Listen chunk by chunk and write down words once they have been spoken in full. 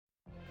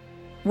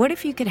What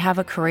if you could have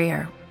a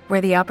career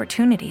where the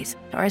opportunities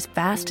are as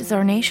vast as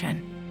our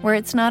nation, where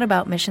it's not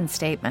about mission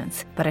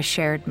statements, but a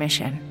shared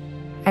mission?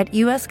 At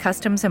U.S.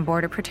 Customs and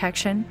Border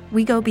Protection,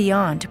 we go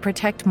beyond to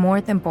protect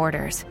more than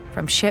borders.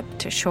 From ship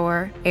to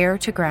shore, air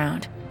to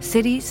ground,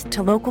 cities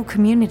to local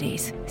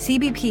communities,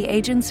 CBP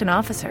agents and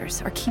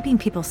officers are keeping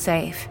people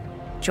safe.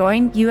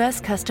 Join U.S.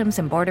 Customs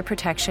and Border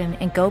Protection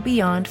and go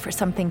beyond for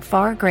something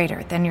far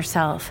greater than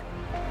yourself.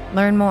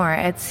 Learn more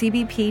at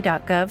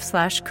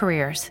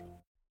cbp.gov/careers.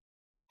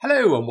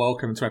 Hello and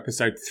welcome to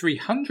episode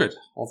 300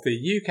 of the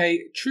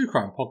UK True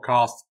Crime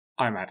Podcast.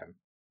 I'm Adam.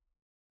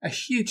 A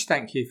huge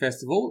thank you,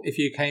 first of all, if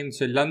you came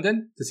to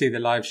London to see the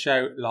live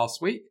show last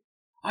week.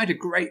 I had a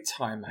great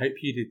time. I hope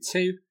you did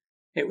too.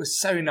 It was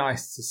so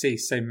nice to see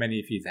so many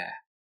of you there.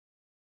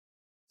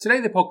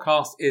 Today the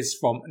podcast is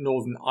from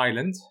Northern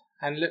Ireland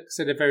and looks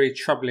at a very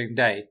troubling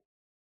day,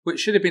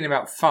 which should have been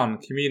about fun,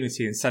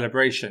 community and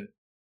celebration.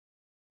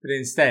 But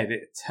instead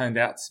it turned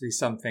out to be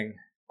something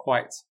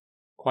quite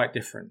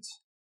different.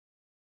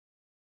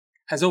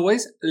 As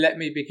always, let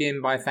me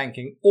begin by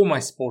thanking all my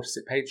supporters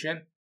at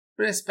Patreon,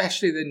 but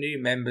especially the new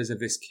members of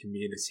this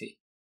community.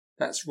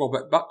 That's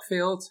Robert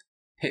Buckfield,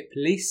 Pip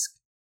Leask,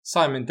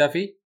 Simon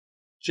Dovey,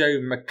 Joe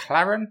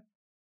McLaren,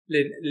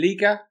 Lynn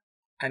Liga,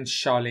 and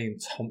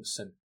Charlene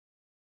Thompson.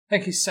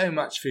 Thank you so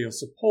much for your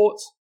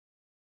support.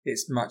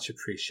 It's much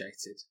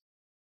appreciated.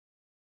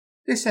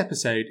 This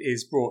episode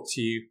is brought to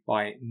you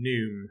by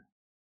Noom.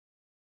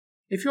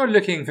 If you're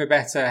looking for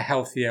better,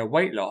 healthier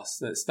weight loss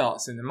that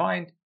starts in the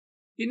mind,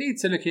 you need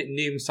to look at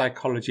Noom's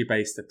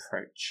psychology-based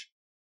approach.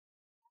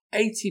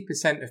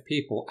 80% of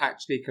people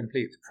actually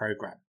complete the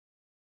program.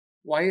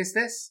 Why is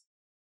this?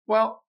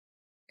 Well,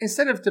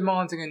 instead of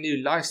demanding a new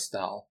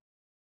lifestyle,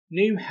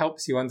 Noom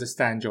helps you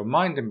understand your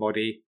mind and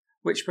body,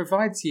 which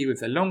provides you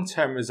with the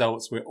long-term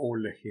results we're all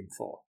looking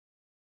for.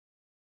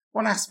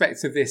 One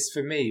aspect of this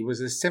for me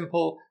was as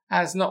simple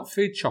as not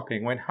food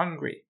shopping when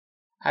hungry,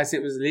 as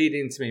it was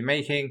leading to me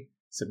making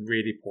some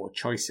really poor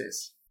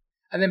choices,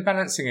 and then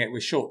balancing it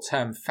with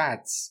short-term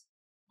fads.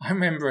 I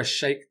remember a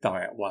shake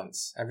diet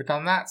once. Ever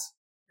done that?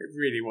 It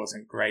really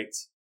wasn't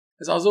great,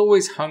 as I was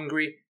always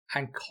hungry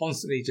and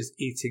constantly just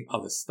eating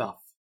other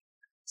stuff.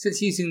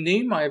 Since using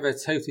Noom, I have a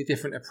totally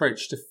different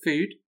approach to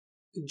food.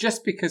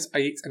 Just because I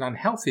eat an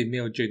unhealthy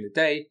meal during the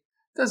day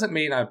doesn't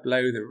mean I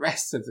blow the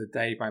rest of the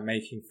day by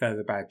making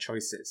further bad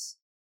choices.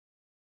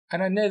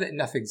 And I know that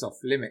nothing's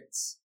off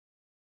limits.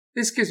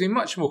 This gives me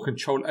much more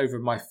control over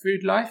my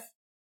food life,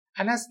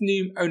 and as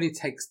Noom only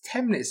takes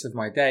 10 minutes of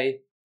my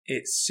day,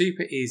 it's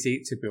super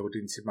easy to build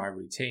into my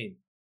routine.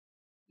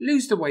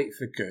 Lose the weight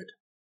for good.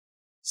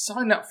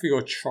 Sign up for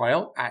your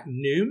trial at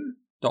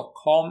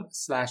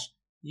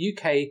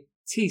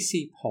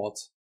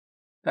noom.com/UKTCPod.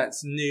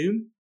 That's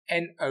Noom,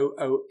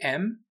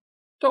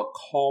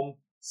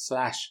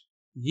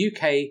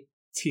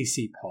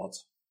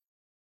 NOOM.com/UKTCPod.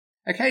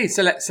 Okay,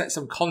 so let's set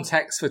some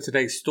context for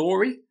today's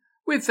story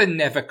with the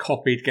never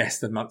copied Guess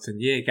the Month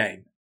and Year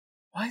game.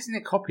 Why isn't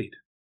it copied?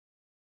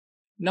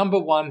 Number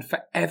 1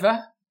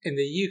 forever in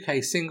the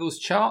UK singles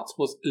chart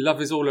was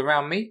Love Is All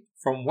Around Me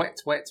from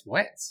Wet, Wet,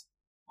 Wet.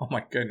 Oh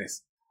my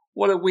goodness,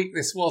 what a week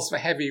this was for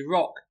heavy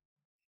rock.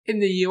 In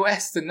the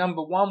US, the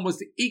number 1 was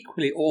the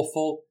equally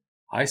awful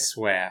I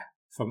Swear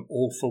from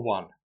All For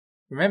One.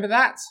 Remember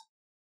that?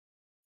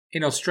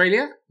 In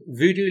Australia,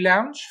 Voodoo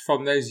Lounge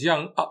from those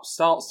young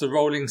upstarts the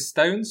Rolling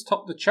Stones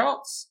topped the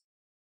charts.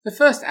 The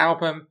first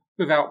album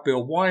without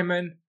Bill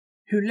Wyman,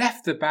 who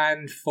left the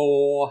band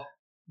for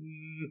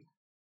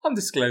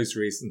undisclosed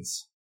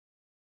reasons.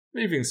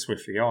 Moving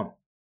swiftly on.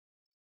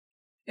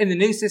 In the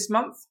news this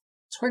month,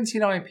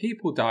 29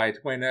 people died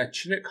when a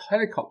Chinook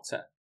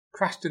helicopter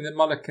crashed in the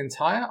Mull of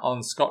Kintyre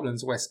on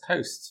Scotland's west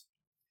coast.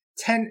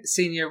 10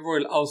 senior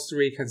Royal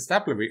Ulster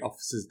Constabulary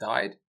officers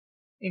died,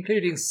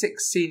 including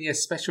 6 senior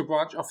Special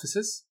Branch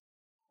officers,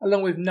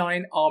 along with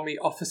 9 Army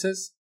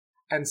officers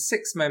and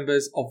 6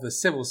 members of the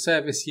Civil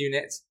Service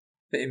Unit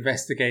that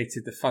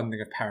investigated the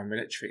funding of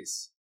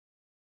paramilitaries.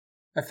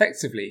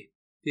 Effectively,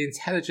 the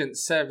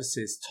intelligence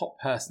service's top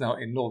personnel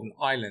in Northern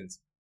Ireland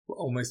were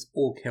almost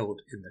all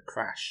killed in the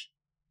crash.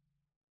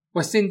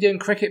 West Indian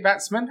cricket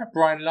batsman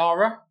Brian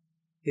Lara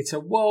hit a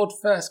world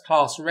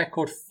first-class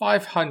record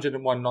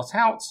 501 not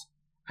out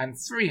and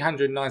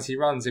 390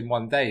 runs in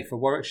one day for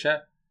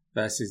Warwickshire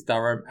versus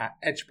Durham at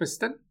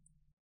Edgbaston.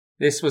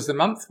 This was the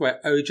month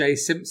where O.J.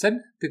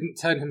 Simpson didn't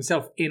turn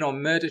himself in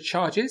on murder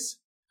charges,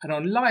 and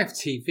on live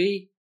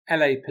TV,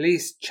 LA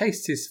police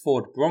chased his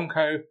Ford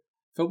Bronco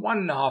for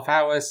 1.5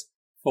 hours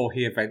before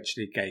he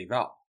eventually gave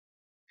up.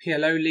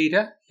 PLO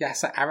leader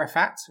Yasser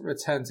Arafat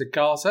returned to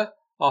Gaza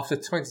after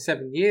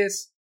 27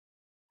 years.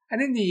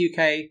 And in the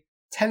UK,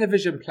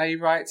 television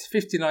playwright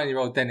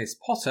 59-year-old Dennis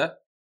Potter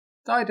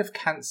died of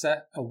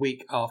cancer a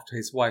week after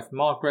his wife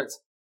Margaret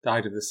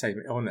died of the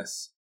same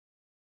illness.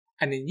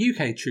 And in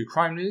UK true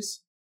crime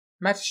news,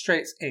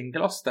 magistrates in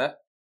Gloucester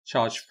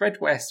charged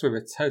Fred West with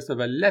a total of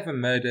 11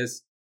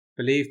 murders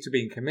believed to have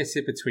been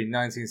committed between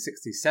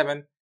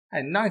 1967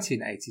 and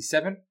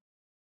 1987,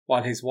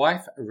 while his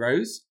wife,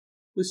 Rose,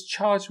 was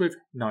charged with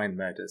 9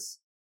 murders.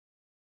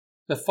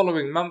 The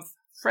following month,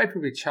 Fred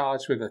would be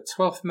charged with a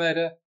 12th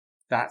murder,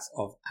 that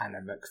of Anna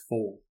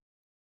McFall.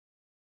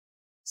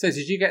 So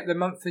did you get the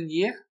month and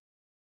year?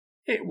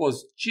 It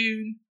was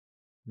June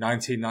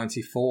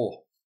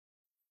 1994.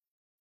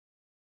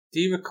 Do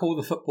you recall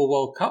the Football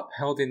World Cup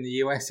held in the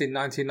US in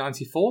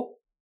 1994?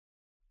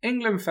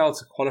 England failed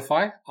to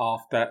qualify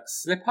after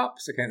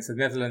slip-ups against the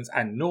Netherlands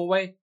and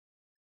Norway,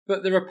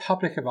 but the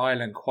Republic of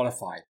Ireland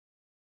qualified.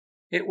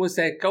 It was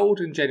their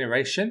golden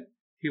generation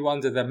who,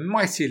 under the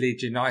mighty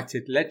Leeds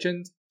United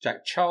legend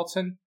Jack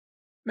Charlton,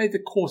 made the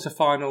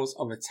quarter-finals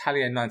of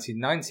Italia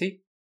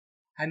 1990,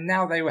 and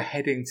now they were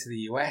heading to the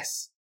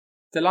US,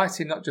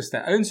 delighting not just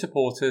their own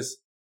supporters,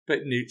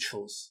 but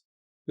neutrals,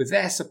 with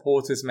their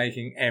supporters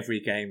making every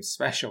game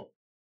special.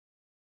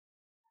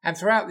 And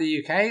throughout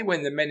the UK,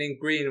 when the men in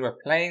green were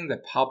playing, the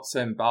pubs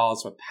and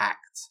bars were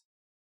packed.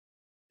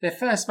 Their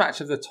first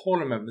match of the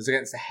tournament was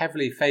against the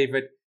heavily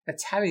favoured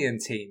Italian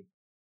team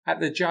at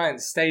the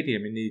Giants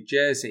Stadium in New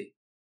Jersey.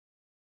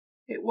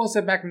 It was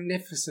a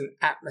magnificent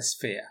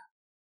atmosphere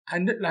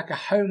and looked like a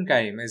home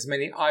game as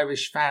many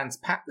Irish fans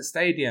packed the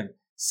stadium,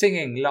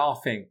 singing,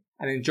 laughing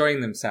and enjoying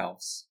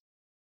themselves.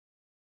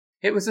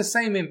 It was the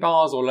same in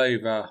bars all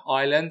over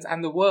Ireland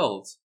and the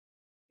world,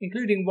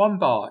 including one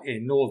bar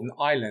in Northern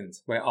Ireland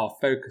where our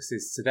focus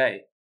is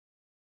today.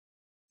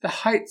 The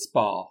Heights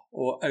Bar,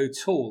 or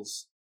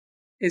O'Toole's,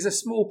 is a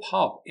small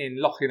pub in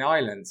Loughlin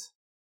Island,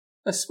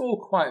 a small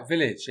quiet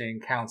village in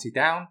County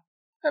Down,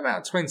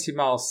 about 20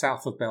 miles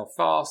south of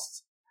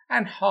Belfast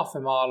and half a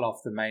mile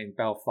off the main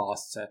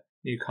Belfast to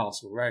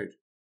Newcastle Road.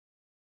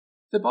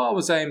 The bar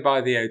was owned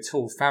by the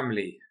O'Toole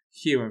family,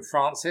 Hugh and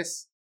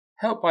Francis,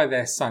 helped by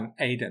their son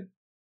Aidan.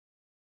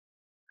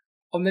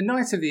 On the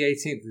night of the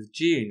 18th of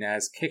June,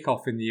 as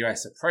kick-off in the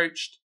US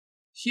approached,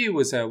 Hugh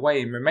was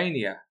away in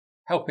Romania,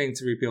 helping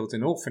to rebuild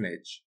an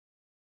orphanage.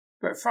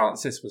 But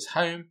Francis was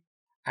home,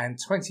 and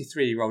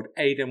 23-year-old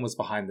Aidan was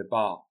behind the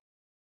bar.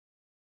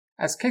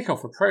 As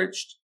kick-off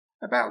approached,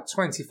 about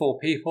 24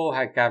 people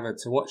had gathered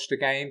to watch the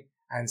game,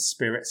 and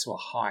spirits were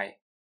high.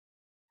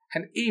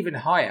 And even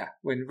higher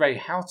when Ray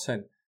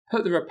Houghton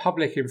put the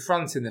Republic in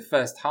front in the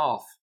first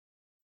half.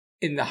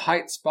 In the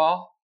Heights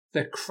Bar,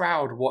 the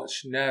crowd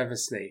watched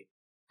nervously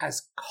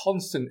as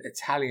constant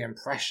Italian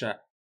pressure,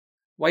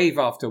 wave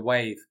after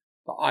wave,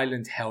 but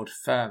Ireland held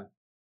firm.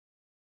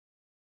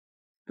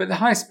 But the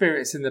high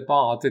spirits in the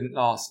bar didn't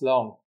last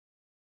long.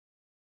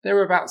 There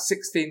were about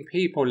 16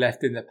 people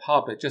left in the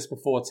pub at just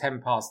before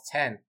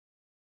 10:10,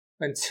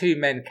 when 2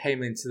 men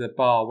came into the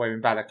bar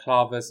wearing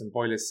balaclavas and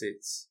boiler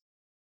suits.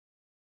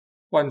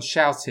 One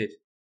shouted,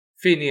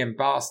 "Fenian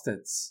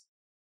bastards,"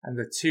 and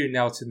the 2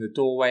 knelt in the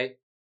doorway,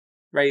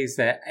 raised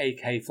their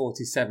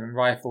AK-47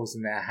 rifles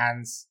in their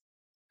hands,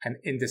 and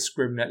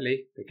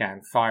indiscriminately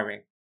began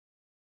firing.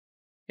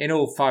 In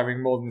all,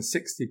 firing more than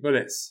 60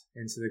 bullets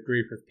into the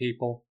group of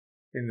people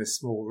in the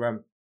small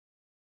room.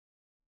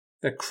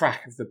 The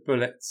crack of the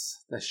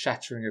bullets, the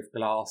shattering of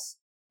glass,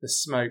 the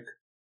smoke,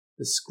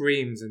 the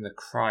screams and the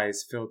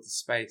cries filled the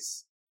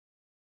space.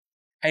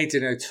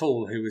 Aidan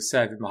O'Toole, who was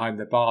serving behind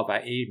the bar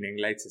that evening,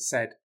 later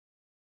said,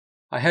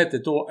 "I heard the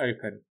door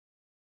open,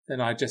 then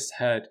I just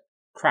heard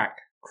crack,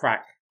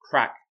 crack,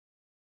 crack,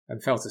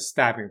 and felt a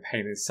stabbing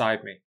pain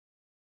inside me.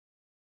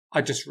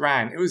 I just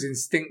ran. It was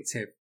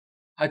instinctive.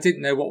 I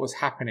didn't know what was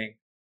happening,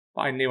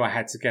 but I knew I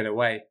had to get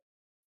away.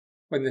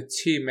 When the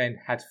 2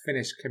 men had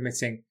finished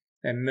committing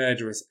their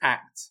murderous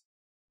act,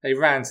 they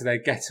ran to their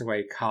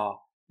getaway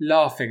car,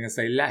 laughing as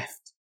they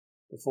left,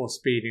 before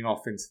speeding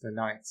off into the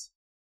night.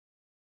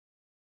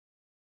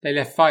 They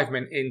left 5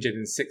 men injured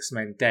and 6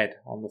 men dead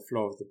on the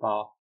floor of the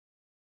bar.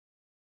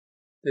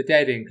 The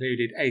dead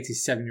included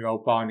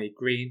 87-year-old Barney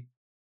Green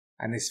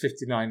and his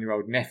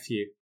 59-year-old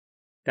nephew,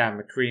 Dan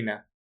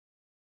McCreena.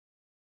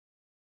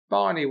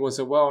 Barney was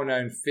a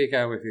well-known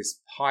figure with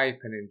his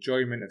pipe and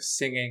enjoyment of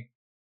singing.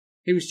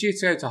 He was due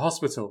to go to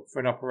hospital for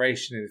an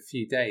operation in a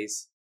few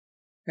days,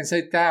 and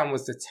so Dan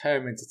was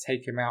determined to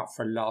take him out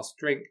for a last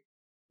drink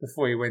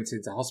before he went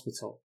into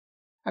hospital,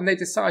 and they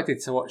decided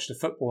to watch the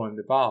football in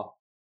the bar.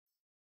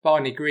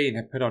 Barney Green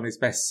had put on his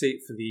best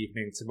suit for the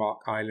evening to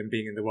mark Ireland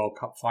being in the World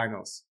Cup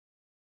finals.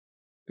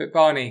 But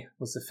Barney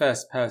was the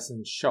first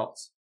person shot,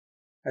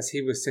 as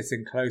he was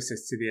sitting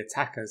closest to the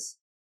attackers.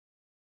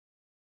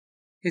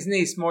 His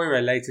niece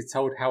Moira later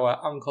told how her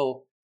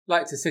uncle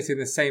liked to sit in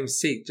the same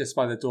seat just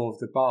by the door of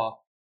the bar.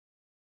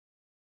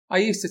 "I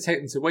used to take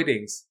them to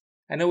weddings,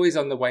 and always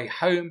on the way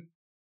home,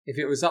 if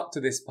it was up to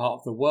this part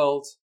of the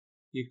world,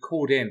 you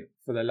called in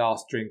for the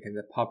last drink in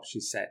the pub," she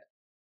said.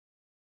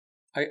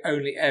 "I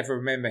only ever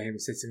remember him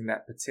sitting in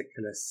that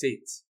particular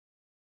seat.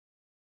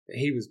 But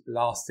he was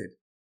blasted.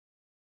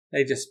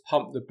 They just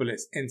pumped the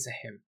bullets into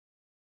him.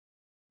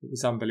 It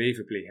was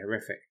unbelievably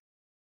horrific."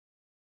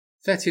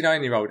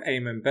 39-year-old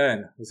Eamon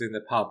Byrne was in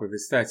the pub with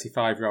his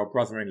 35-year-old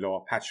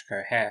brother-in-law, Patrick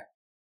O'Hare.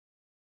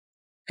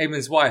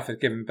 Eamon's wife had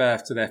given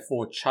birth to their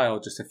 4th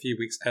child just a few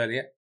weeks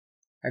earlier,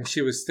 and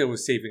she was still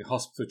receiving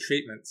hospital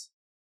treatment.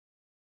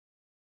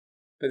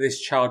 But this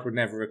child would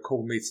never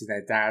recall meeting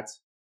their dad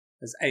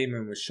as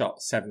Eamon was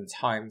shot 7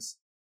 times,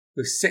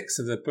 with 6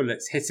 of the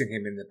bullets hitting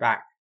him in the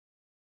back.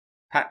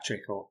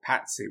 Patrick, or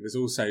Patsy, was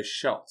also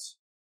shot,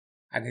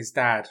 and his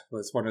dad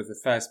was one of the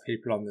first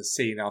people on the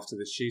scene after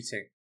the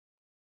shooting.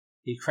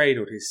 He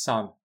cradled his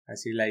son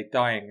as he lay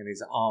dying in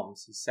his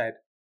arms, he said.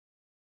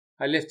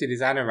 I lifted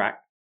his anorak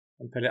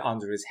and put it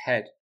under his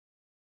head.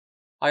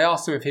 I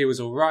asked him if he was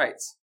all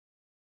right.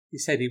 He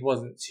said he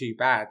wasn't too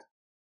bad.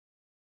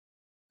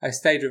 I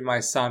stayed with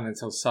my son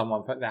until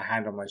someone put their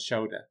hand on my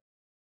shoulder.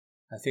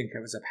 I think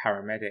it was a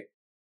paramedic.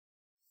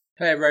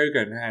 Claire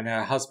Rogan and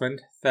her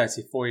husband,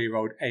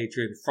 34-year-old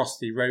Adrian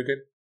Frosty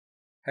Rogan,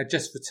 had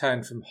just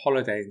returned from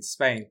holiday in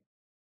Spain.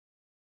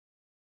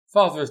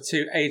 Father of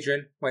 2,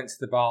 Adrian, went to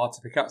the bar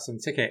to pick up some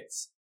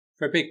tickets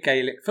for a big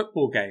Gaelic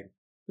football game,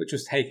 which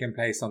was taking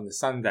place on the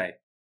Sunday.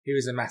 He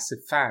was a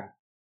massive fan.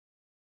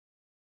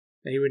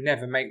 But he would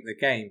never make the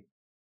game,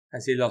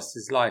 as he lost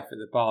his life at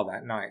the bar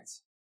that night.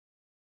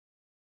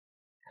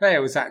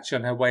 Claire was actually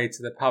on her way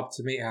to the pub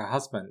to meet her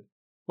husband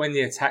when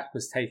the attack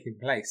was taking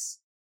place.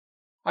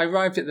 I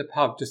arrived at the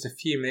pub just a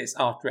few minutes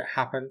after it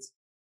happened,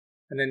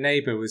 and a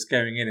neighbour was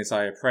going in as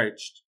I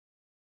approached.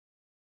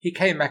 He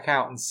came back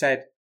out and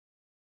said,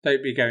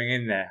 Don't be going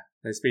in there,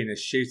 there's been a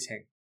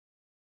shooting.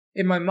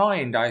 In my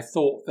mind I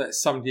thought that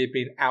somebody had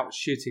been out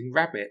shooting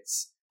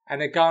rabbits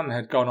and a gun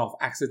had gone off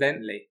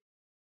accidentally.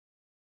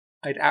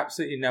 I had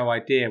absolutely no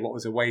idea what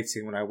was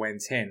awaiting when I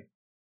went in.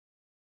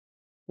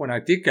 When I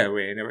did go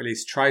in, or at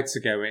least tried to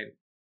go in,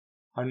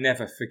 I'll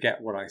never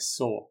forget what I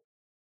saw.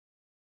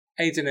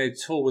 Aidan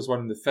O'Toole was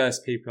one of the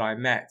first people I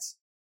met,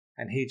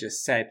 and he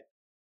just said,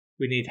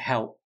 We need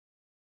help.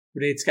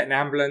 We need to get an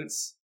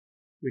ambulance.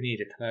 We need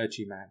a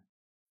clergyman.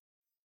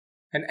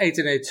 And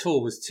Aidan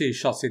O'Toole was too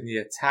shot in the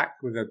attack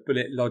with a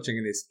bullet lodging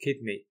in his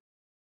kidney.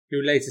 He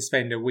would later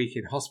spend a week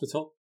in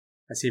hospital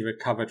as he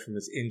recovered from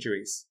his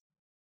injuries.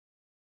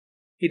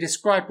 He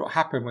described what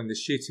happened when the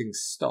shooting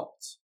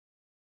stopped.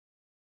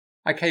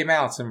 I came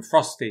out and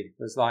Frosty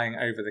was lying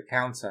over the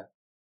counter.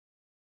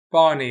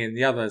 Barney and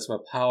the others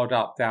were piled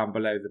up down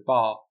below the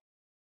bar.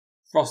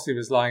 Frosty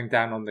was lying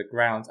down on the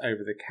ground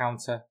over the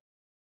counter.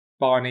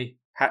 Barney,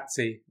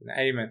 Patsy and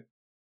Eamon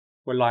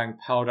were lying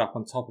piled up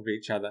on top of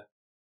each other.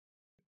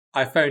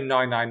 I phoned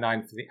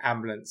 999 for the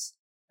ambulance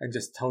and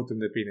just told them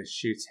there'd been a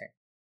shooting.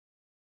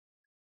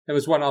 There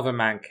was one other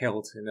man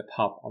killed in the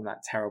pub on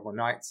that terrible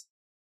night,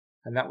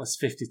 and that was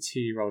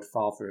 52-year-old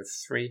father of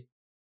 3,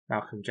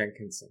 Malcolm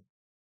Jenkinson.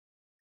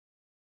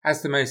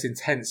 As the most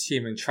intense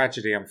human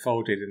tragedy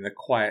unfolded in the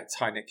quiet,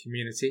 tight-knit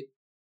community,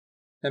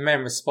 the men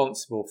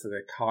responsible for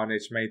the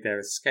carnage made their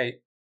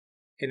escape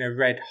in a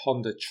red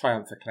Honda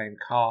Triumph Acclaim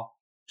car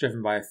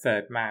driven by a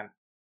third man.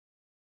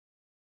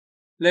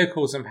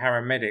 Locals and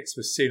paramedics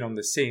were soon on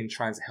the scene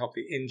trying to help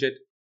the injured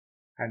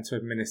and to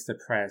administer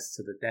prayers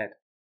to the dead.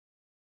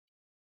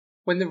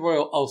 When the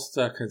Royal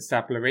Ulster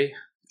Constabulary,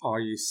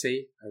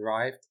 RUC,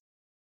 arrived,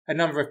 a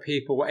number of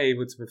people were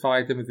able to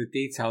provide them with the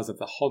details of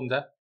the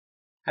Honda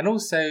and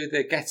also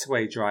the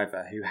getaway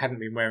driver who hadn't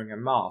been wearing a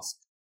mask,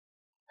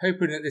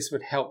 hoping that this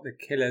would help the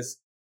killers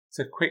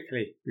to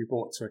quickly be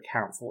brought to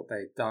account for what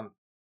they'd done.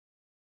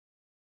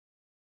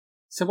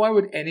 So why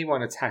would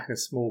anyone attack a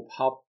small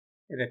pub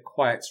in a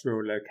quiet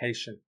rural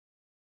location?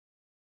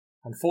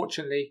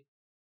 Unfortunately,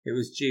 it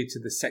was due to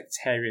the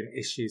sectarian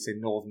issues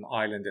in Northern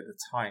Ireland at the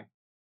time.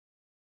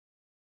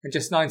 And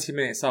just 90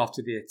 minutes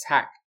after the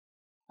attack,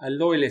 a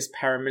loyalist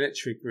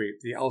paramilitary group,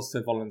 the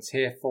Ulster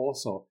Volunteer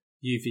Force, or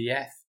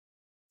UVF,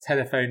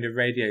 telephoned a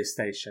radio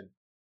station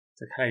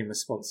to claim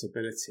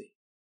responsibility.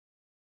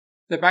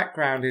 The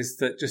background is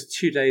that just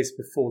 2 days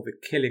before the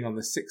killing on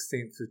the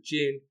 16th of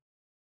June,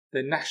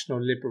 the National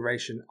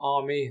Liberation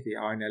Army, the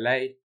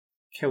INLA,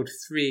 killed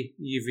 3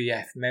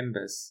 UVF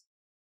members,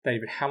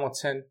 David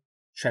Hamilton,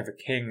 Trevor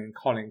King and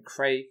Colin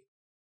Craig,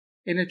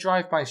 in a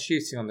drive-by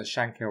shooting on the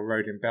Shankill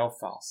Road in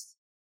Belfast.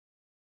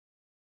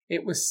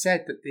 It was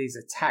said that these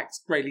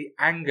attacks greatly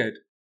angered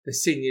the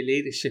senior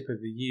leadership of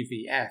the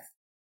UVF,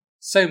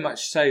 so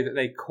much so that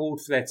they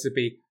called for there to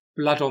be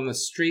blood on the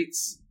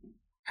streets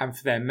and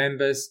for their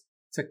members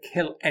to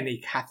kill any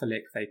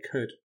Catholic they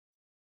could.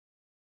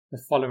 The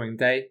following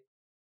day,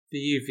 the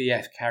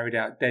UVF carried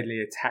out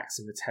deadly attacks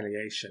in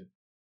retaliation.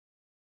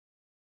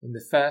 In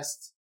the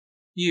first,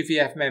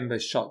 UVF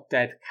members shot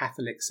dead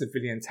Catholic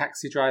civilian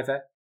taxi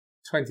driver,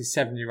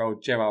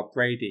 27-year-old Gerard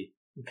Brady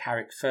in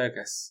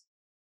Carrickfergus.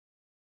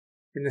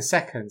 In the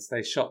second,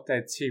 they shot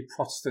dead 2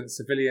 Protestant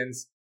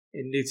civilians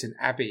in Newton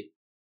Abbey,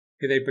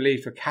 who they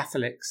believed were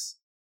Catholics.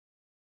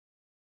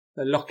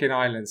 The Loughin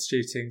Island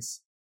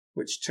shootings,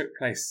 which took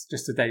place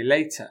just a day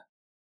later,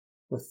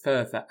 were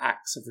further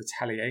acts of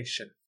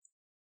retaliation.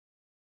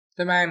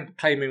 The man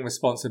claiming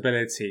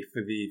responsibility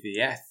for the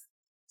UVF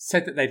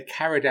said that they'd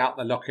carried out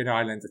the Loughin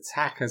Island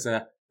attack as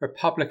a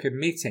Republican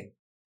meeting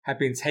had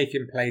been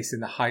taking place in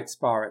the Heights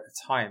Bar at the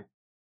time.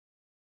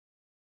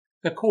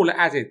 The caller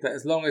added that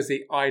as long as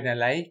the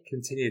INLA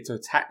continued to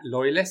attack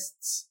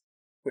loyalists,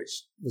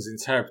 which was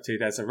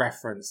interpreted as a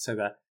reference to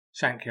the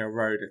Shankill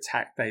Road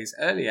attack days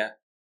earlier,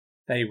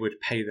 they would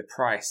pay the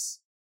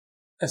price.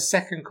 A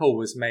second call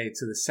was made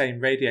to the same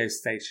radio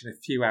station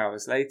a few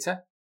hours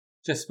later,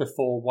 just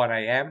before 1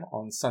 a.m.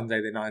 on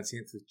Sunday the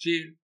 19th of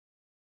June,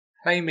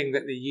 claiming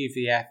that the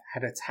UVF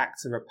had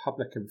attacked a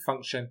Republican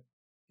function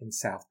in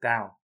South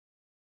Down.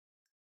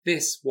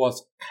 This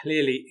was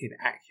clearly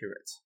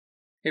inaccurate.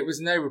 It was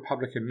no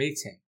Republican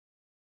meeting.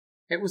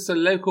 It was the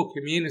local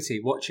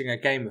community watching a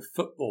game of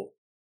football.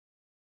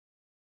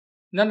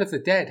 None of the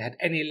dead had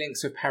any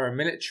links with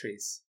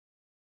paramilitaries,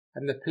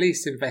 and the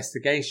police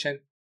investigation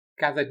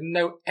gathered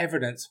no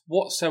evidence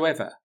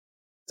whatsoever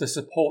to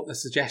support the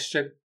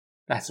suggestion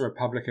that a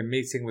Republican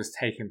meeting was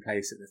taking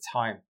place at the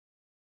time.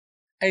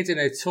 Aidan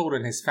O'Toole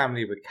and his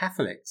family were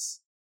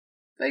Catholics.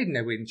 They had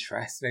no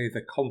interest in any of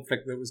the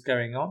conflict that was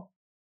going on.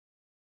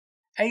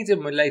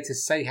 Aidan would later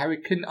say how he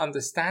couldn't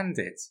understand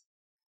it,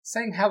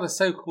 saying how the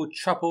so-called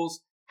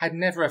troubles had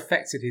never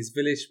affected his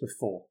village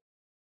before.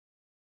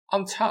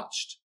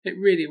 Untouched, it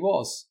really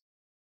was.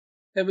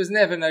 There was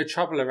never no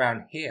trouble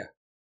around here.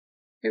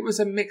 It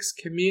was a mixed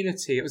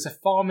community, it was a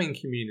farming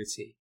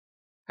community,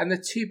 and the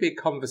two big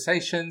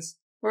conversations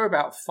were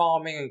about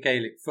farming and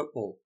Gaelic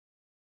football.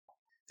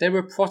 There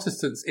were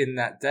Protestants in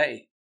that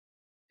day.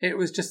 It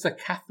was just a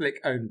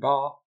Catholic-owned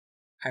bar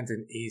and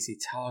an easy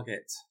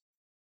target.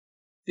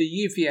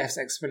 The UVF's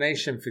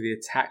explanation for the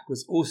attack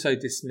was also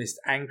dismissed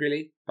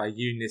angrily by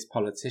Unionist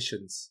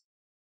politicians.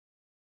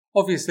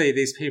 Obviously,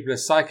 these people are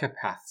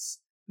psychopaths,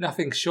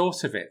 nothing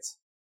short of it,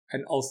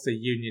 an Ulster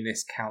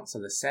Unionist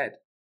councillor said.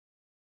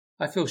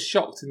 I feel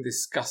shocked and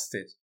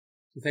disgusted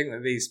to think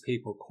that these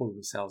people call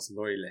themselves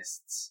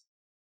loyalists.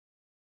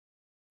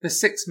 The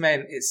 6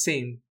 men, it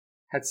seemed,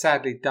 had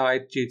sadly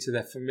died due to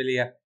the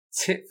familiar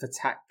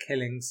tit-for-tat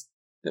killings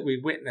that we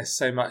witnessed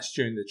so much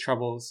during the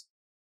Troubles,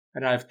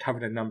 and I have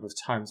covered a number of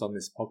times on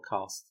this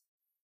podcast.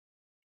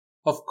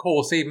 Of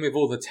course, even with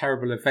all the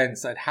terrible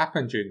events that had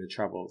happened during the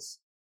Troubles,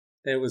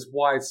 there was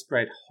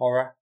widespread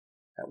horror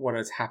at what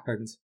had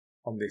happened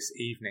on this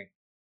evening.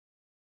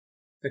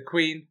 The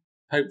Queen,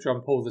 Pope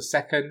John Paul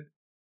II,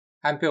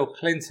 and Bill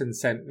Clinton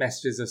sent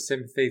messages of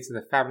sympathy to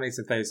the families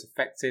of those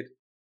affected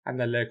and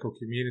the local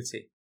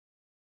community.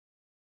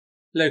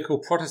 Local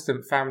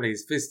Protestant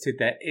families visited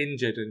their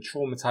injured and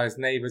traumatised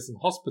neighbours in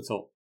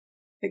hospital,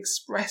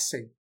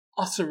 expressing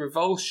utter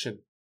revulsion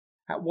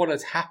at what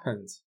had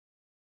happened.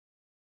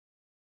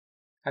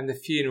 And the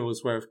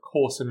funerals were of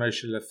course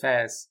emotional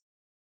affairs.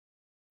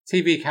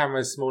 TV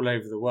cameras from all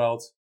over the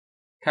world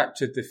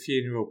captured the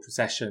funeral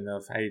procession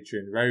of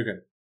Adrian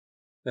Rogan,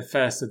 the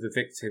first of the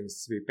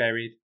victims to be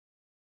buried,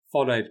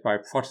 followed by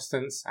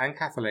Protestants and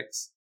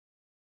Catholics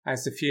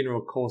as the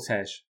funeral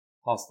cortege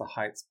passed the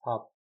Heights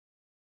pub.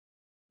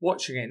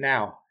 Watching it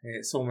now,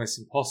 it's almost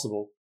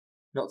impossible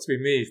not to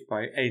be moved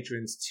by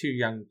Adrian's 2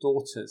 young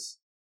daughters,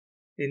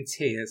 in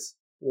tears,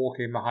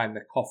 walking behind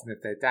the coffin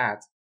of their dad.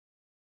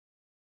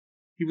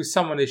 He was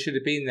someone who should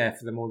have been there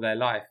for them all their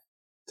life,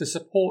 to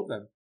support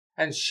them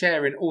and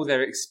share in all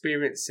their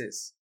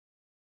experiences.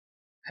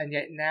 And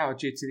yet now,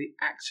 due to the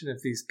action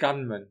of these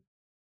gunmen,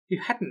 who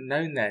hadn't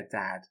known their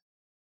dad,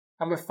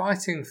 and were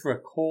fighting for a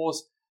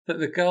cause that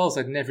the girls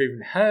had never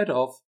even heard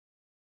of,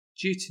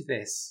 due to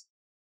this,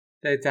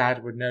 their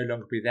dad would no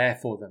longer be there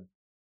for them.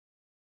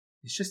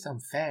 It's just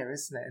unfair,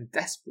 isn't it? And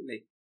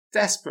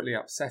desperately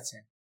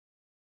upsetting.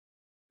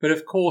 But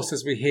of course,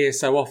 as we hear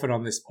so often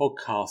on this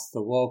podcast,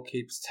 the world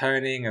keeps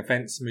turning,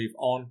 events move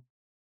on,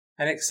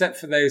 and except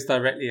for those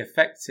directly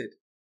affected,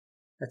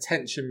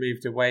 attention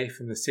moved away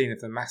from the scene of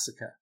the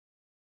massacre.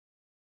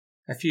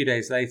 A few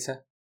days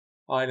later,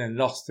 Ireland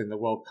lost in the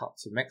World Cup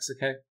to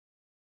Mexico,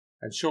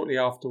 and shortly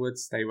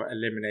afterwards they were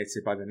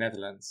eliminated by the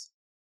Netherlands.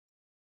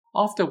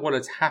 After what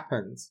had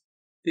happened,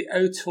 the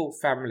O'Toole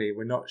family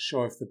were not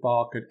sure if the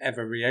bar could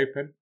ever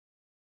reopen.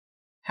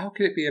 How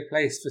could it be a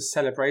place for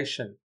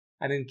celebration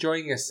and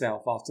enjoying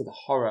yourself after the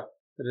horror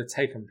that had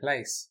taken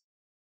place?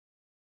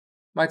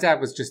 My dad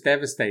was just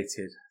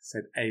devastated,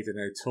 said Aidan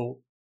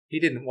O'Toole. He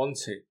didn't want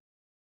to.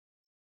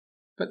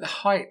 But the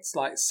Heights,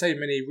 like so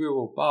many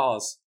rural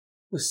bars,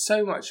 was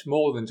so much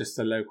more than just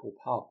a local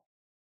pub.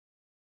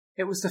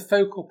 It was the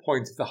focal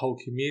point of the whole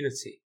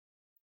community.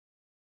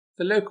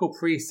 The local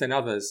priest and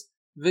others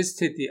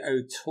visited the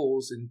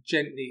O'Tooles and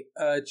gently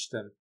urged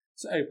them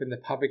to open the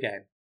pub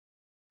again,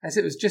 as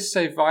it was just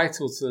so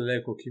vital to the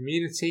local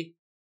community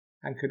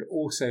and could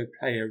also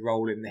play a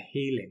role in the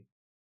healing.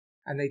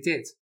 And they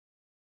did.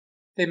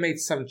 They made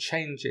some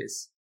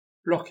changes,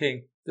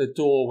 blocking the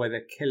door where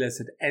the killers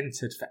had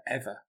entered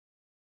forever.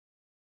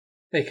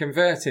 They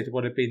converted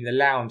what had been the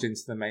lounge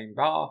into the main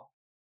bar,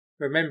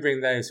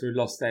 remembering those who had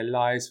lost their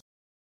lives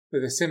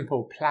with a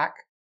simple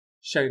plaque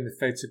showing the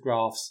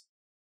photographs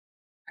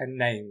and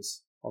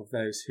names of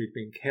those who'd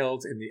been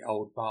killed in the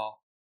old bar.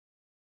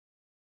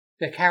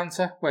 The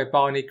counter where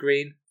Barney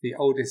Green, the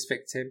oldest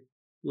victim,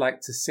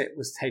 liked to sit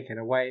was taken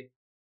away,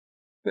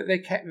 but they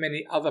kept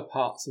many other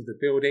parts of the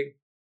building,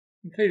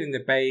 including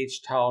the beige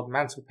tiled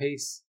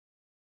mantelpiece,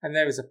 and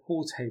there was a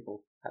pool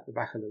table at the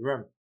back of the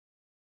room.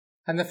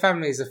 And the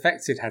families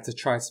affected had to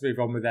try to move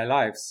on with their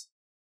lives.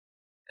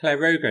 Claire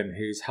Rogan,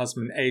 whose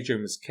husband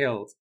Adrian was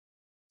killed,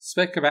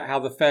 spoke about how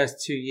the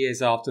first 2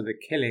 years after the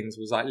killings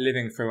was like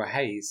living through a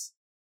haze,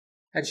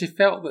 and she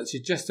felt that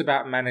she just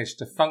about managed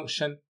to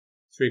function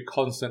through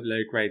constant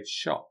low-grade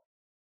shock.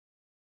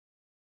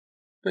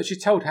 But she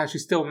told how she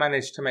still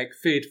managed to make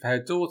food for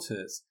her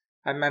daughters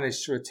and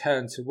managed to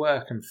return to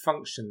work and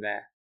function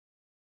there.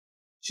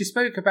 She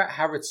spoke about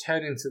how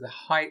returning to the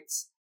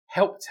Heights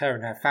helped her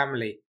and her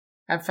family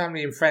and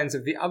friends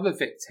of the other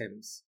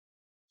victims.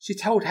 She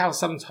told how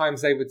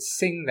sometimes they would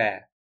sing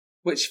there,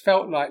 which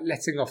felt like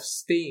letting off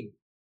steam.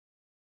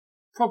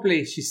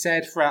 Probably, she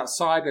said, for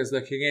outsiders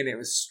looking in, it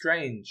was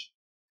strange,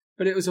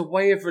 but it was a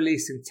way of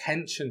releasing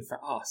tension for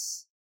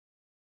us.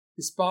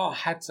 This bar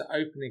had to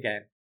open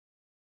again.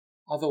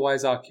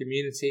 Otherwise, our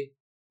community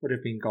would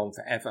have been gone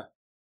forever.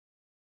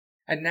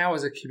 And now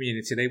as a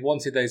community, they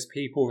wanted those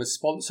people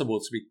responsible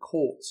to be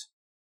caught.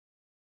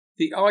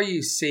 The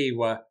RUC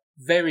were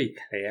very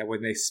clear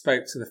when they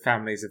spoke to the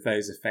families of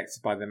those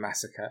affected by the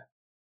massacre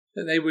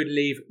that they would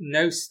leave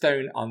no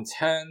stone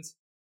unturned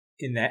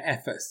in their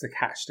efforts to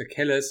catch the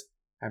killers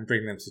and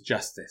bring them to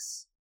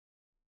justice.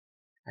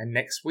 And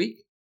next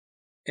week,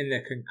 in the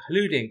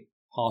concluding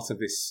part of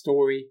this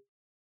story,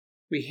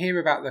 we hear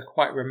about the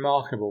quite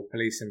remarkable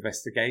police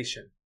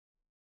investigation.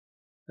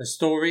 A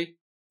story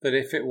that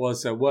if it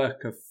was a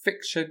work of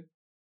fiction,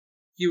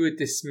 you would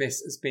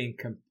dismiss as being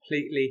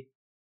completely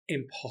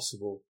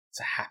impossible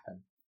to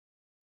happen.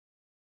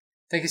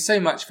 Thank you so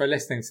much for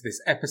listening to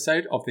this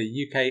episode of the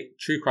UK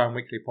True Crime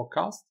Weekly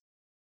podcast.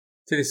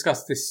 To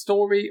discuss this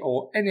story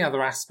or any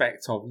other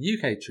aspect of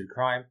UK True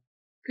Crime,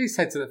 please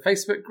head to the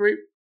Facebook group,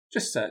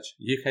 just search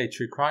UK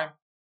True Crime,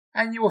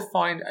 and you will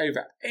find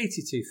over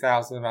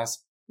 82,000 of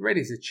us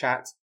ready to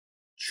chat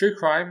True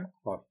Crime,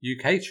 or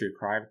UK True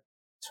Crime,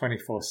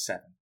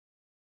 24/7.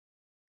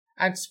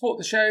 And to support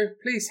the show,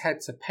 please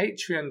head to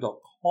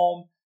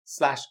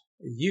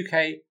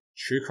patreon.com/UK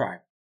True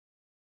Crime.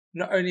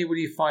 Not only will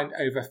you find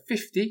over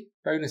 50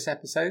 bonus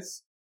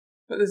episodes,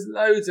 but there's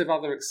loads of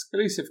other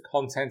exclusive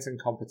content and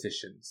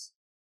competitions.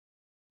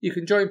 You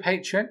can join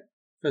Patreon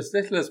for as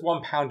little as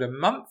 £1 a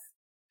month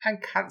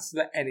and cancel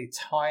at any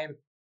time,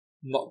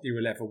 not that you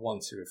will ever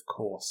want to, of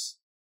course.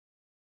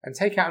 And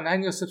take out an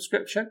annual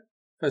subscription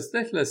for as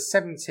little as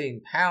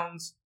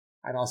 £17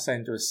 and I'll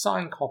send you a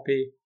signed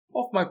copy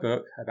of my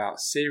book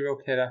about serial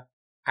killer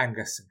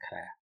Angus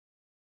Sinclair.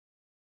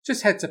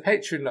 Just head to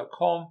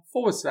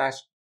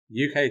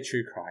patreon.com/UK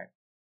True Crime.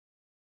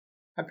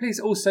 And please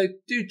also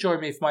do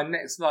join me for my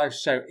next live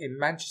show in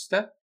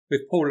Manchester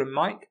with Paul and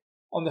Mike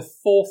on the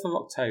 4th of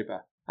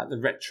October at the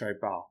Retro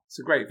Bar. It's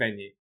a great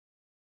venue.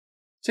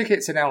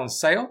 Tickets are now on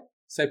sale,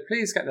 so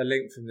please get the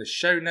link from the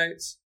show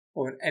notes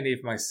or on any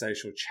of my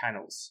social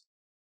channels.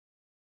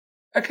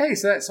 Okay,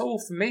 so that's all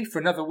from me for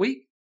another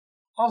week.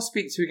 I'll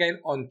speak to you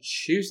again on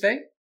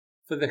Tuesday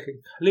for the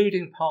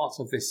concluding part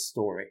of this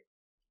story.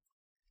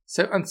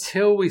 So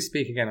until we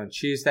speak again on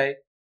Tuesday,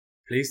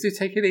 please do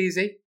take it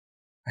easy,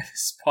 and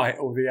despite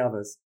all the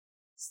others,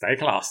 stay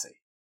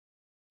classy.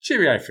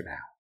 Cheerio for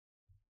now.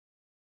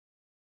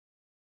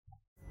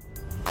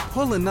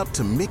 Pulling up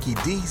to Mickey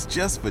D's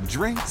just for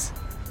drinks?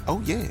 Oh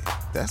yeah,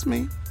 that's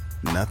me.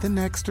 Nothing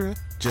extra,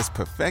 just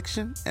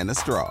perfection and a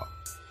straw.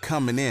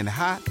 Coming in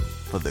hot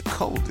for the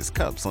coldest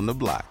cups on the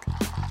block.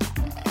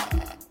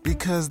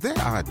 Because there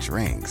are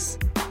drinks.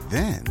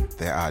 Then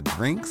there are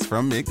drinks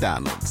from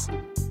McDonald's.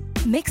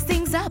 Mix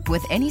things up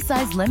with any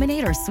size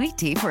lemonade or sweet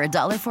tea for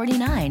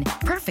 $1.49.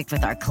 Perfect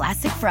with our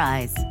classic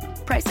fries.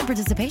 Price and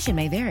participation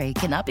may vary.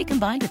 Cannot be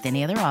combined with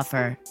any other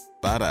offer.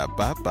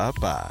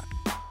 Ba-da-ba-ba-ba.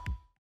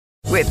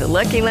 With the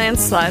Lucky Land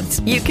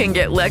Slots, you can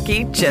get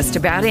lucky just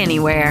about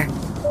anywhere.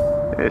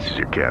 This is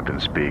your captain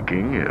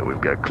speaking.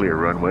 We've got clear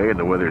runway and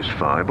the weather's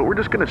fine, but we're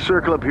just going to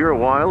circle up here a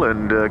while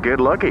and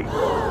get lucky.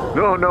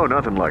 No,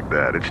 nothing like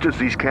that. It's just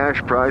these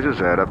cash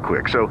prizes add up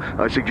quick. So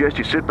I suggest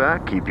you sit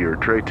back, keep your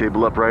tray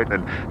table upright,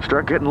 and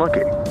start getting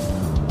lucky.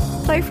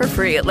 Play for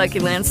free at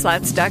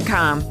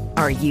LuckyLandSlots.com.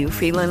 Are you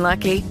feeling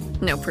lucky?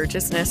 No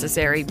purchase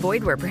necessary.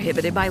 Void where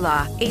prohibited by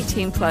law.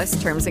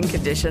 18+ terms and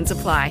conditions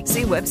apply.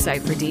 See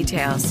website for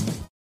details.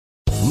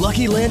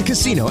 Lucky Land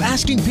Casino,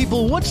 asking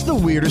people, what's the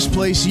weirdest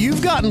place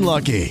you've gotten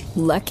lucky?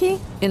 Lucky?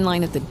 In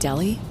line at the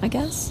deli, I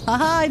guess?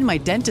 Aha, in my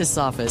dentist's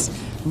office.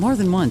 More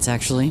than once,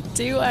 actually.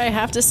 Do I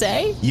have to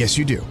say? Yes,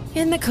 you do.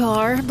 In the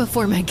car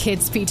before my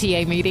kids'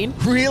 PTA meeting.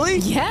 Really?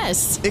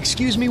 Yes.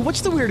 Excuse me,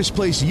 what's the weirdest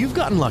place you've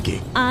gotten lucky?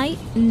 I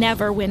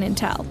never win and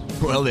tell.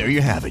 Well, there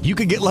you have it. You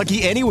can get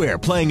lucky anywhere,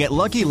 playing at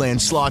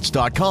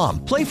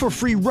LuckyLandSlots.com. Play for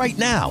free right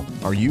now.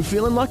 Are you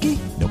feeling lucky?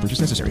 No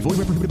purchase necessary. Void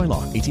where prohibited by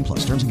law.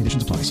 18+. Terms and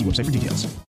conditions apply. See website for details.